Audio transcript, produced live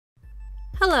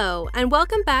Hello, and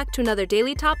welcome back to another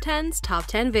Daily Top 10's Top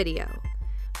 10 video.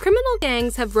 Criminal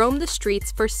gangs have roamed the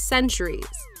streets for centuries,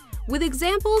 with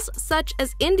examples such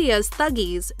as India's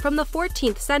thuggees from the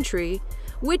 14th century,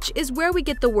 which is where we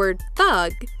get the word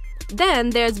thug. Then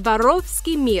there's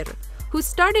Vorovsky Mir, who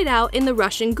started out in the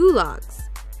Russian gulags.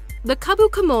 The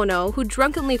Kabukamono, who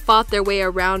drunkenly fought their way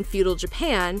around feudal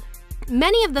Japan.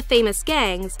 Many of the famous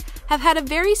gangs have had a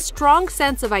very strong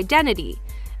sense of identity,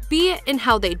 be it in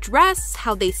how they dress,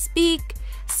 how they speak,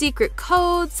 secret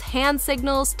codes, hand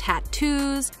signals,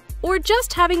 tattoos, or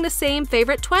just having the same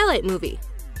favorite Twilight movie.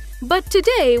 But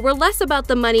today, we're less about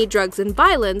the money, drugs, and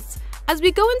violence as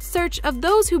we go in search of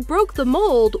those who broke the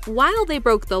mold while they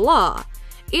broke the law.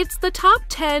 It's the top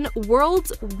 10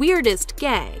 world's weirdest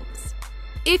gangs.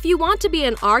 If you want to be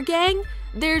in our gang,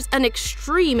 there's an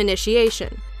extreme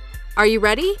initiation. Are you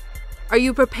ready? Are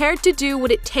you prepared to do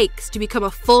what it takes to become a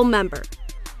full member?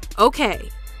 Okay,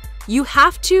 you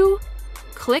have to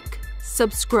click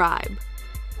subscribe.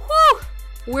 Whew!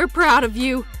 We're proud of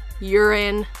you. You're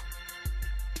in.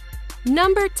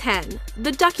 Number 10,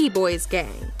 the Ducky Boys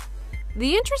Gang.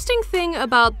 The interesting thing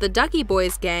about the Ducky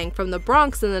Boys Gang from the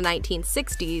Bronx in the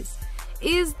 1960s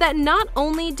is that not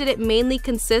only did it mainly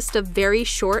consist of very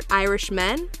short Irish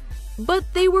men, but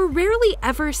they were rarely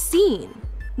ever seen.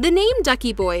 The name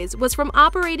Ducky Boys was from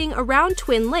operating around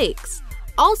Twin Lakes,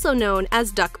 also known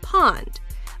as Duck Pond,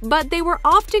 but they were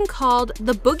often called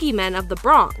the boogeymen of the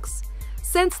Bronx,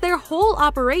 since their whole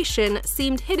operation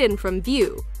seemed hidden from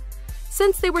view.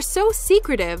 Since they were so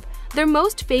secretive, their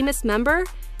most famous member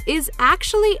is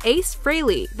actually Ace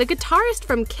Frehley, the guitarist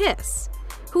from Kiss,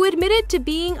 who admitted to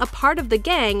being a part of the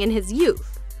gang in his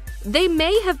youth. They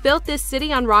may have built this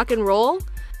city on rock and roll,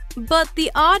 but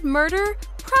the odd murder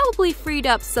probably freed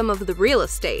up some of the real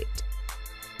estate.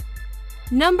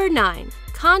 Number 9.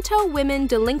 Kanto Women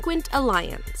Delinquent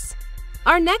Alliance.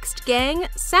 Our next gang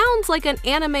sounds like an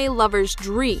anime lover's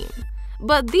dream,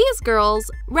 but these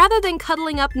girls, rather than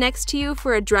cuddling up next to you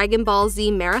for a Dragon Ball Z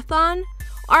marathon,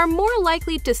 are more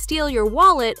likely to steal your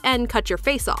wallet and cut your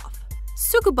face off.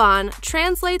 Sukuban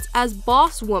translates as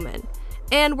boss woman,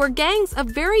 and were gangs of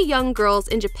very young girls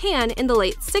in Japan in the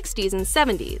late 60s and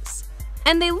 70s.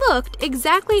 And they looked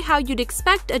exactly how you'd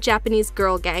expect a Japanese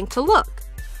girl gang to look.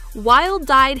 Wild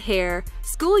dyed hair,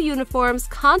 school uniforms,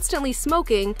 constantly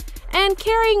smoking, and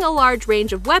carrying a large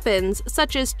range of weapons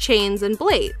such as chains and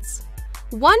blades.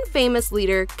 One famous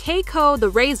leader, Keiko the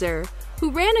Razor,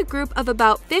 who ran a group of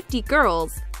about 50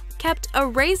 girls, kept a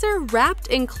razor wrapped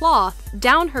in cloth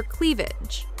down her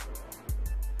cleavage.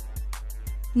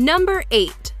 Number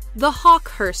 8. The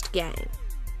Hawkhurst Gang.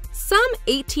 Some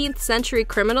 18th century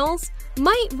criminals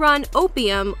might run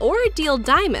opium or deal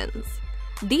diamonds.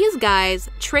 These guys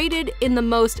traded in the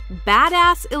most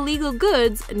badass illegal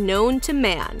goods known to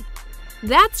man.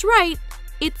 That's right,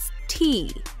 it's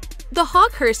tea. The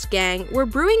Hawkhurst Gang were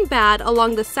brewing bad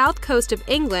along the south coast of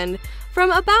England from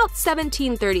about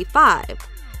 1735.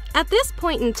 At this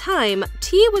point in time,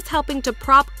 tea was helping to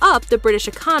prop up the British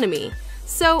economy,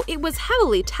 so it was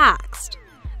heavily taxed.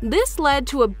 This led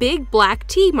to a big black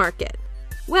tea market.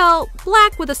 Well,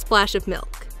 black with a splash of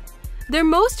milk. Their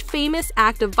most famous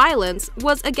act of violence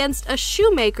was against a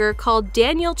shoemaker called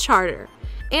Daniel Charter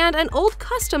and an old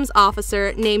customs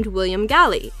officer named William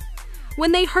Galley.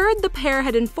 When they heard the pair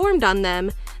had informed on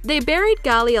them, they buried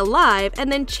Galley alive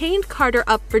and then chained Carter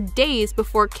up for days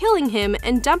before killing him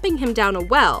and dumping him down a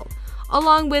well,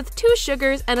 along with 2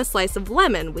 sugars and a slice of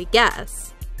lemon, we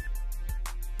guess.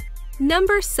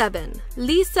 Number 7.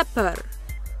 Les Sapeurs.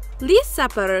 Les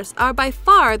Sapeurs are by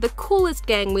far the coolest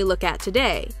gang we look at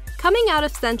today, coming out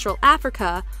of Central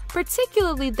Africa,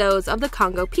 particularly those of the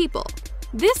Congo people.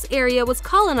 This area was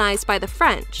colonized by the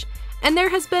French, and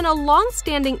there has been a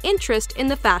long-standing interest in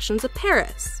the fashions of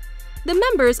Paris. The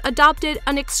members adopted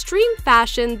an extreme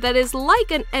fashion that is like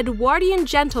an Edwardian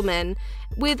gentleman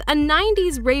with a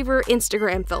 90s raver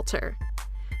Instagram filter.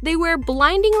 They wear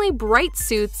blindingly bright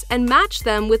suits and match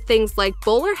them with things like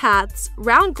bowler hats,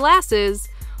 round glasses,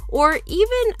 or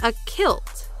even a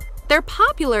kilt. They're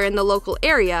popular in the local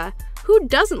area. Who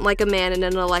doesn't like a man in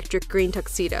an electric green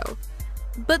tuxedo?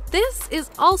 But this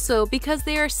is also because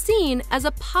they are seen as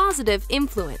a positive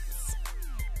influence.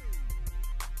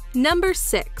 Number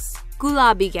 6.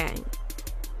 Gulabi Gang.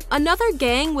 Another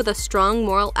gang with a strong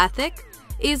moral ethic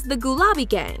is the Gulabi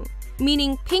Gang,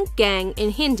 meaning pink gang in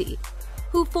Hindi,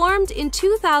 who formed in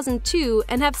 2002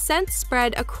 and have since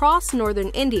spread across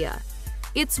northern India.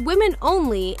 It's women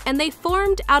only, and they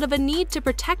formed out of a need to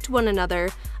protect one another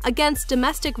against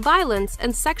domestic violence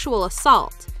and sexual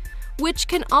assault, which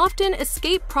can often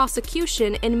escape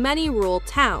prosecution in many rural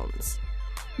towns.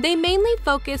 They mainly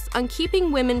focus on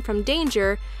keeping women from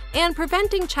danger and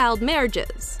preventing child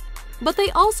marriages. But they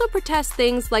also protest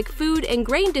things like food and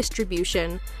grain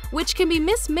distribution, which can be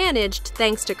mismanaged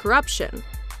thanks to corruption.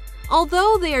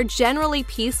 Although they are generally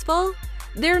peaceful,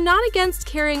 they're not against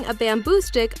carrying a bamboo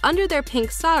stick under their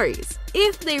pink saris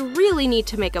if they really need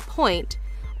to make a point,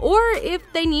 or if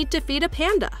they need to feed a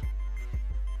panda.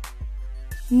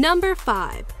 Number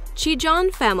 5.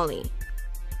 Chijon Family.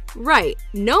 Right,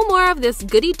 no more of this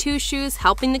goody two-shoes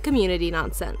helping the community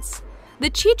nonsense. The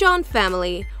Chijon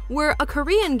family were a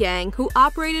Korean gang who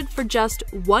operated for just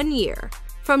 1 year,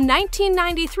 from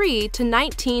 1993 to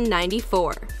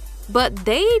 1994. But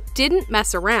they didn't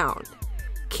mess around.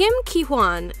 Kim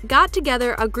Ki-hwan got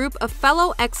together a group of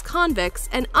fellow ex-convicts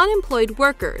and unemployed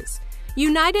workers,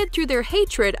 united through their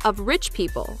hatred of rich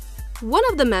people. One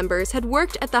of the members had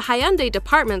worked at the Hyundai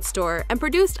department store and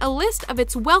produced a list of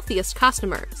its wealthiest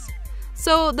customers.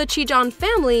 So the Chijon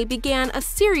family began a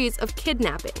series of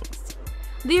kidnappings.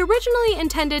 They originally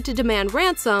intended to demand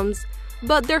ransoms,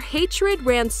 but their hatred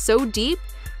ran so deep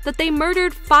that they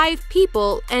murdered 5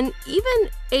 people and even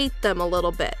ate them a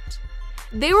little bit.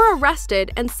 They were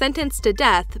arrested and sentenced to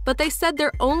death, but they said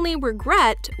their only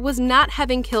regret was not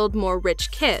having killed more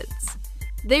rich kids.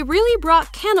 They really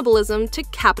brought cannibalism to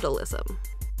capitalism.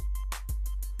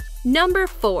 Number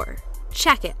 4.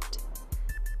 Check It.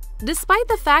 Despite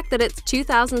the fact that it's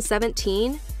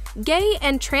 2017, gay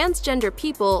and transgender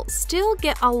people still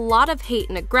get a lot of hate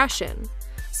and aggression.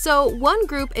 So one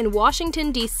group in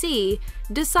Washington, D.C.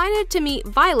 decided to meet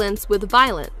violence with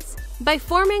violence by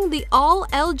forming the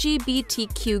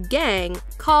all-LGBTQ gang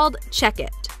called Check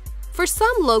It. For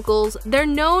some locals, they're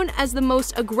known as the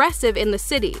most aggressive in the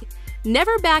city,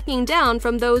 never backing down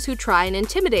from those who try and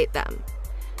intimidate them.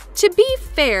 To be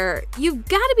fair, you've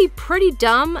got to be pretty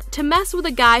dumb to mess with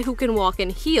a guy who can walk in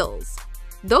heels.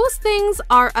 Those things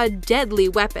are a deadly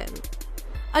weapon.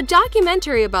 A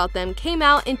documentary about them came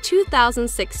out in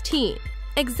 2016,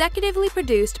 executively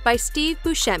produced by Steve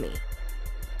Buscemi.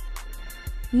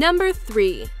 Number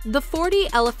 3. The 40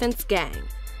 Elephants Gang.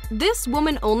 This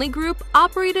woman-only group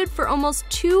operated for almost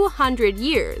 200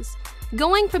 years,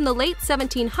 going from the late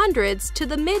 1700s to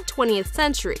the mid-20th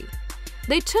century.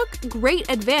 They took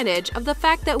great advantage of the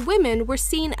fact that women were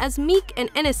seen as meek and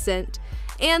innocent,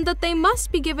 and that they must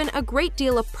be given a great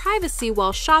deal of privacy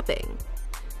while shopping.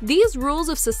 These rules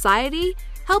of society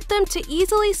helped them to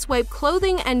easily swipe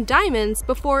clothing and diamonds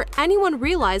before anyone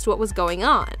realized what was going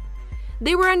on.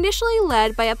 They were initially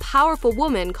led by a powerful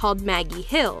woman called Maggie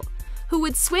Hill, who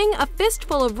would swing a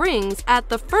fistful of rings at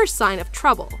the first sign of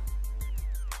trouble.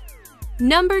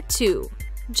 Number 2.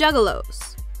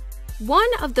 Juggalos. One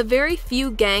of the very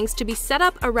few gangs to be set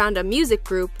up around a music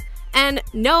group, and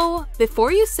no,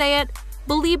 before you say it,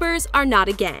 Beliebers are not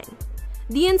a gang.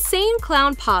 The Insane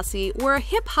Clown Posse were a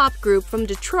hip-hop group from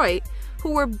Detroit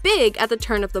who were big at the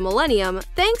turn of the millennium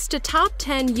thanks to top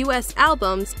 10 US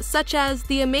albums such as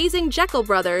The Amazing Jekyll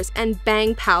Brothers and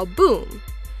Bang Pow Boom.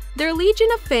 Their legion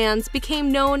of fans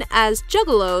became known as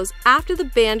Juggalos after the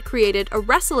band created a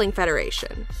wrestling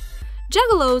federation.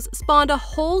 Juggalos spawned a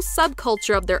whole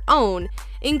subculture of their own,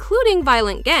 including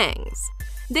violent gangs.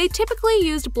 They typically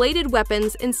used bladed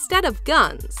weapons instead of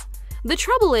guns. The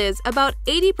trouble is, about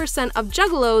 80% of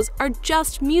Juggalos are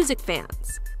just music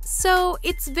fans. So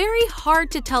it's very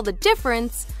hard to tell the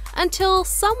difference until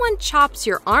someone chops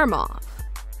your arm off.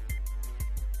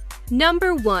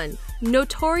 Number 1.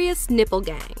 Notorious Nipple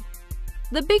Gang.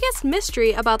 The biggest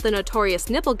mystery about the Notorious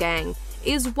Nipple Gang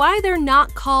is why they're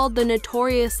not called the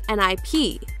Notorious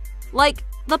NIP. Like,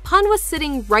 the pun was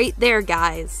sitting right there,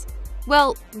 guys.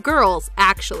 Well, girls,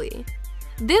 actually.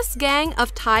 This gang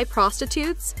of Thai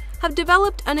prostitutes have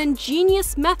developed an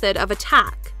ingenious method of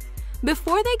attack.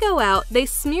 Before they go out, they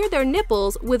smear their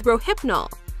nipples with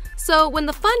Rohypnol. So when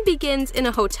the fun begins in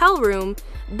a hotel room,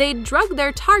 they drug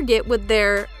their target with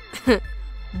their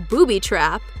booby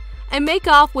trap and make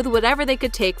off with whatever they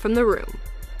could take from the room.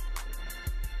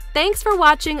 Thanks for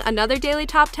watching another Daily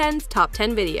Top 10's Top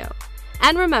 10 video.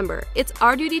 And remember, it's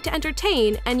our duty to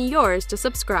entertain and yours to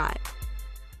subscribe.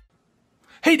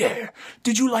 Hey there!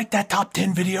 Did you like that top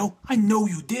 10 video? I know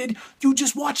you did. You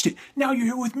just watched it. Now you're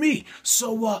here with me.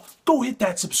 So go hit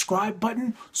that subscribe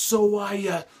button so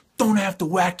I don't have to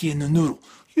whack you in the noodle.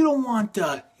 You don't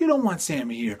want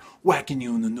Sammy here whacking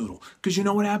you in the noodle. Because you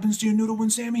know what happens to your noodle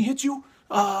when Sammy hits you?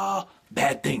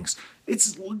 Bad things.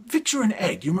 It's picture an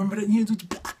egg. You remember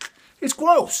that? It's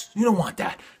gross. You don't want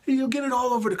that. You'll get it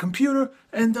all over the computer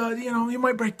and you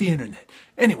might break the internet.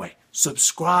 Anyway,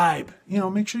 subscribe.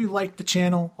 Make sure you like the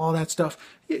channel, all that stuff.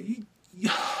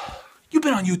 You've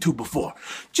been on YouTube before.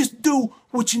 Just do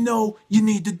what you know you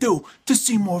need to do to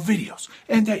see more videos.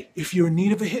 And hey, if you're in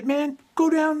need of a hitman, go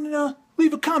down and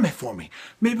leave a comment for me.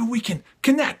 Maybe we can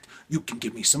connect. You can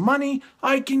give me some money.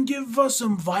 I can give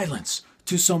some violence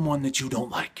to someone that you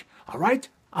don't like. All right?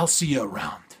 I'll see you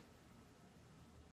around.